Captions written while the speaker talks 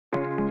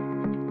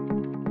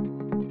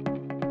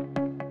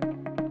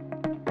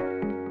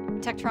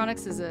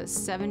Tektronix is a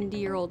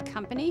 70-year-old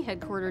company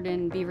headquartered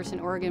in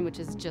Beaverton, Oregon, which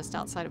is just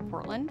outside of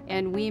Portland.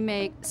 And we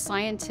make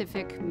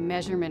scientific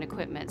measurement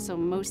equipment, so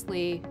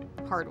mostly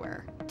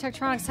hardware.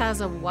 Tektronix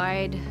has a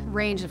wide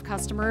range of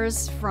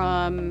customers,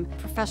 from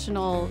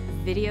professional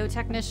video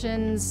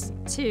technicians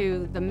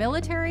to the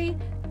military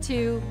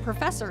to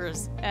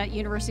professors at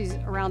universities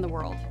around the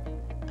world.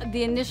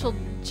 The initial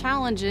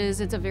challenge is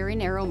it's a very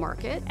narrow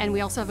market, and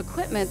we also have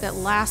equipment that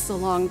lasts a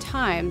long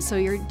time, so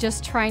you're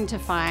just trying to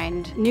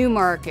find new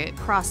market,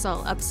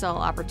 cross-sell, upsell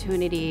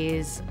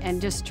opportunities,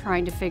 and just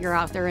trying to figure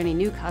out if there are any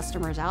new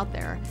customers out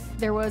there.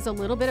 There was a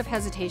little bit of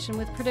hesitation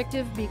with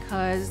predictive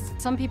because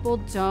some people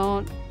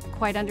don't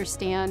quite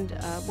understand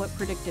what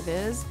predictive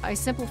is. I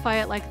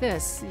simplify it like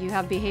this. You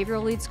have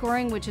behavioral lead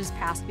scoring, which is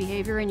past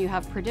behavior, and you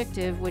have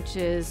predictive, which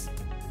is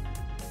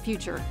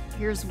future.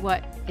 Here's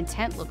what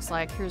intent looks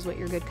like, here's what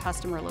your good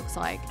customer looks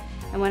like.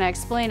 And when I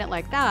explain it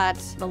like that,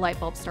 the light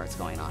bulb starts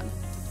going on.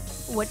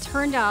 What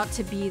turned out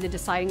to be the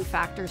deciding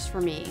factors for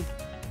me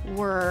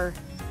were,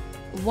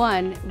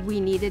 one, we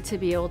needed to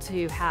be able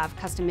to have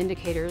custom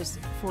indicators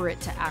for it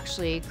to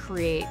actually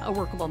create a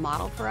workable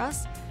model for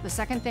us. The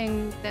second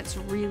thing that's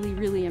really,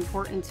 really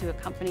important to a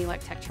company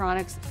like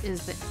Tektronix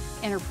is the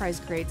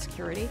enterprise-grade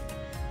security.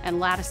 And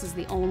Lattice is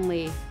the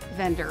only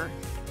vendor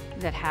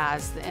that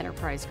has the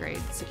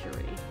enterprise-grade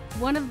security.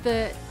 One of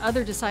the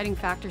other deciding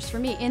factors for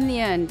me, in the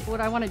end,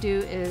 what I want to do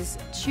is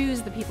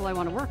choose the people I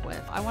want to work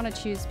with. I want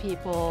to choose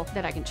people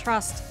that I can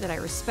trust, that I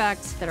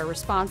respect, that are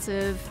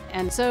responsive.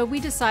 And so we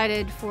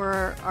decided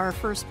for our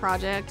first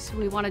project,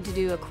 we wanted to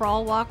do a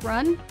crawl, walk,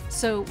 run.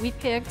 So we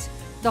picked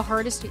the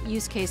hardest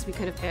use case we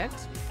could have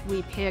picked.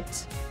 We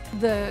picked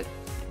the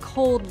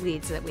cold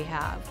leads that we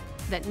have,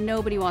 that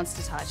nobody wants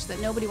to touch, that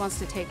nobody wants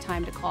to take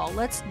time to call.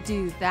 Let's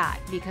do that,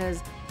 because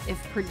if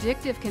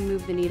predictive can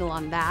move the needle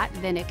on that,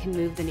 then it can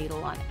move the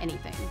needle on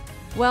anything.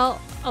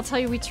 Well, I'll tell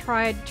you, we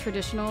tried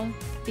traditional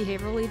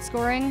behavioral lead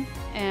scoring,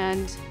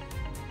 and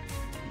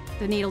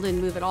the needle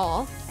didn't move at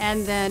all.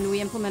 And then we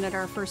implemented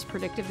our first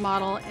predictive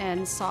model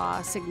and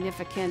saw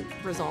significant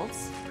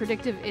results.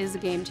 Predictive is a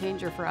game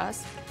changer for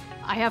us.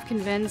 I have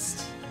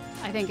convinced,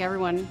 I think,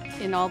 everyone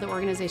in all the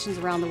organizations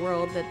around the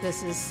world that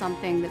this is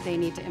something that they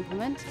need to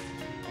implement.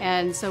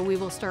 And so we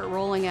will start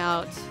rolling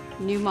out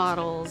new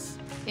models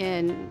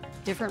in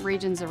different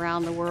regions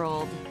around the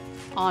world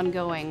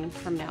ongoing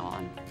from now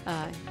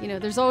on. You know,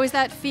 there's always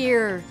that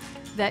fear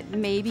that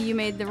maybe you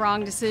made the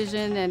wrong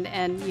decision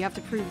and you have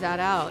to prove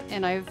that out.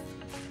 And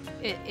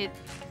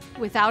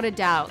without a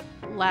doubt,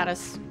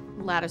 Lattice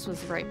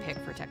was the right pick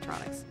for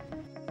Tektronix.